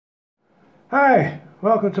Hi,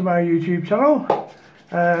 welcome to my YouTube channel.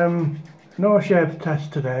 No shape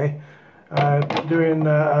test today. Doing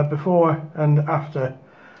a before and after.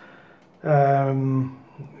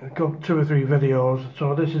 Got 2 or 3 videos.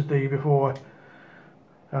 So this is the before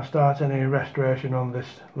I start any restoration on this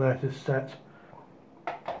latest set.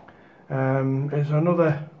 It's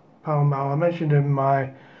another Pall Mall. I mentioned in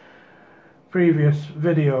my previous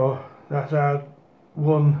video that I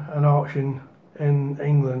won an auction in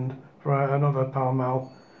England for another Pall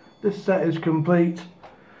Mall. This set is complete,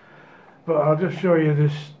 but I'll just show you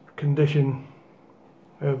this condition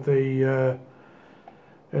of the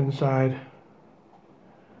inside.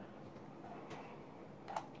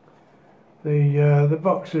 The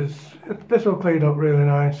boxes, this will clean up really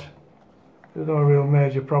nice. There's no real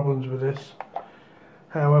major problems with this.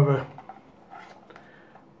 However,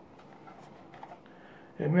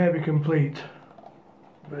 it may be complete,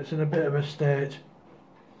 but it's in a bit of a state,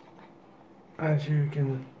 as you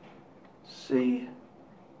can see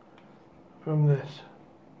from this.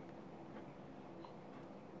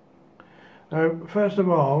 Now, first of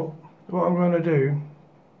all, what I'm going to do,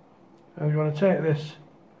 I'm going to take this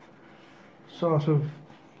sort of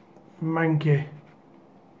manky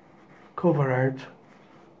cover out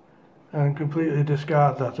and completely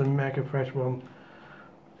discard that and make a fresh one.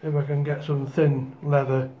 If I can get some thin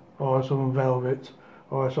leather or some velvet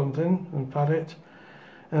or something and pad it.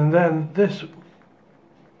 And then this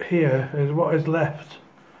here is what is left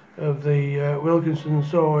of the Wilkinson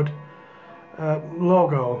Sword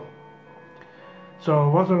logo. So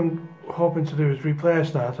what I'm hoping to do is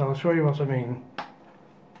replace that. I'll show you what I mean.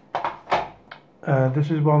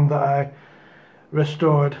 This is one that I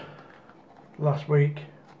restored last week.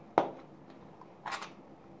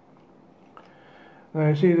 Now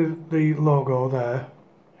you see the logo there,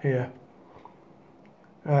 here.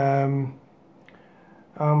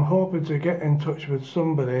 I'm hoping to get in touch with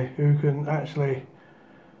somebody who can actually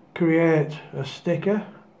create a sticker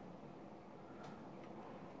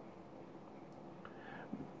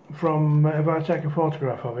from, if I take a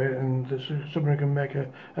photograph of it and somebody can make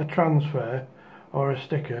a transfer or a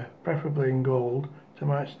sticker, preferably in gold, to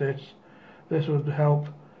match this. This would help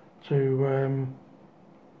to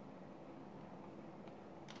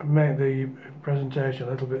make the presentation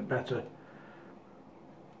a little bit better.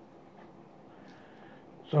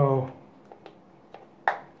 So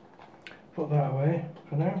put that away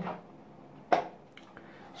for now.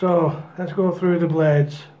 So let's go through the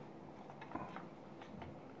blades.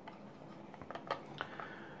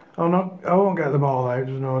 I won't get them all out,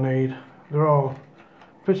 there's no need. They're all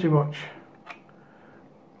pretty much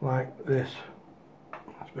like this.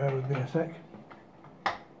 Just bear with me a sec.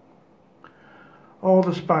 All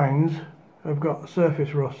the spines have got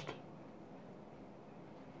surface rust.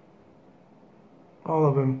 All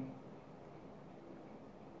of them.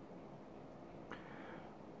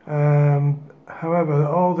 However,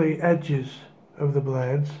 all the edges of the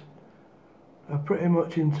blades are pretty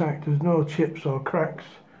much intact. There's no chips or cracks,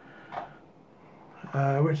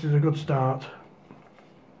 which is a good start.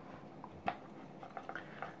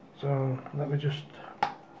 So let me just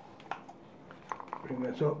bring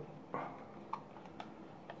this up.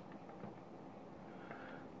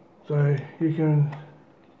 So you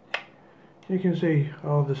can see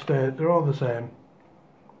all the state, they're all the same.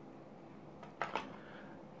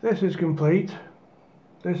 This is complete.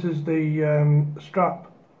 This is the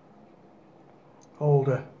strap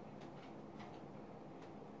holder.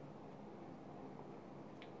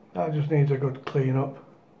 That just needs a good clean up.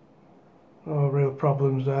 No real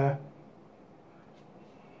problems there.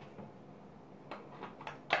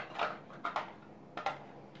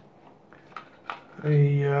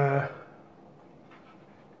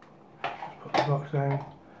 Put the box down.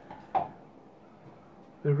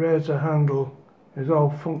 The razor handle is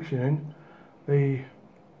all functioning.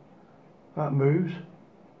 That moves,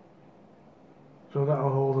 so that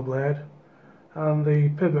will hold the blade, and the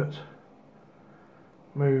pivot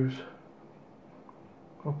moves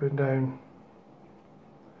up and down.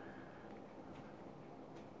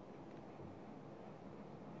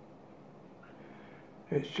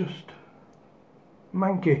 It's just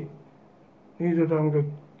manky. Needs a damn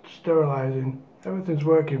good sterilising. Everything's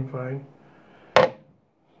working fine.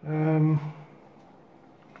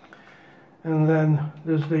 And then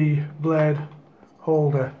there's the blade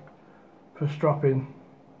holder for stropping,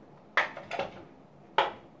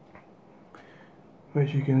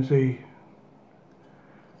 which you can see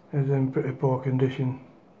is in pretty poor condition.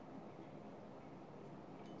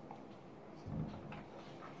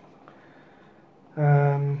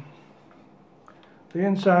 The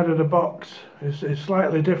inside of the box is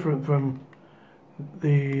slightly different from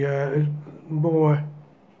is more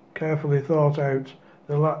carefully thought out.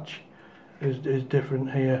 The latch is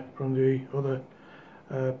different here from the other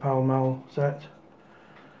Pall Mall set.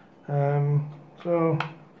 So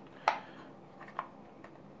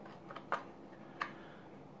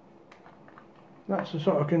that's the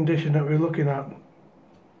sort of condition that we're looking at.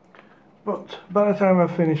 But by the time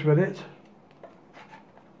I've finished with it,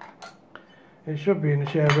 it should be in a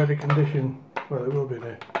share ready condition. Well, it will be in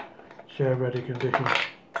a share ready condition.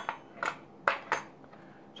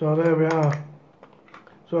 So there we are.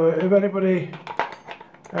 So if anybody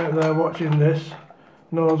out there watching this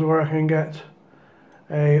knows where I can get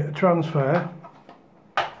a transfer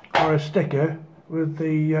or a sticker with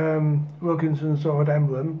the Wilkinson Sword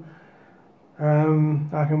emblem,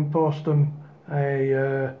 I can post them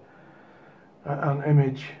an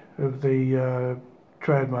image of the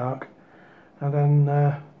trademark, and then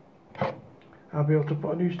I'll be able to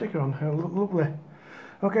put a new sticker on. It'll look lovely.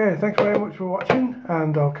 Okay, thanks very much for watching,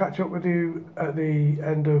 and I'll catch up with you at the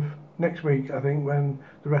end of next week, I think, when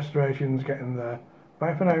the restoration's getting there.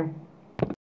 Bye for now.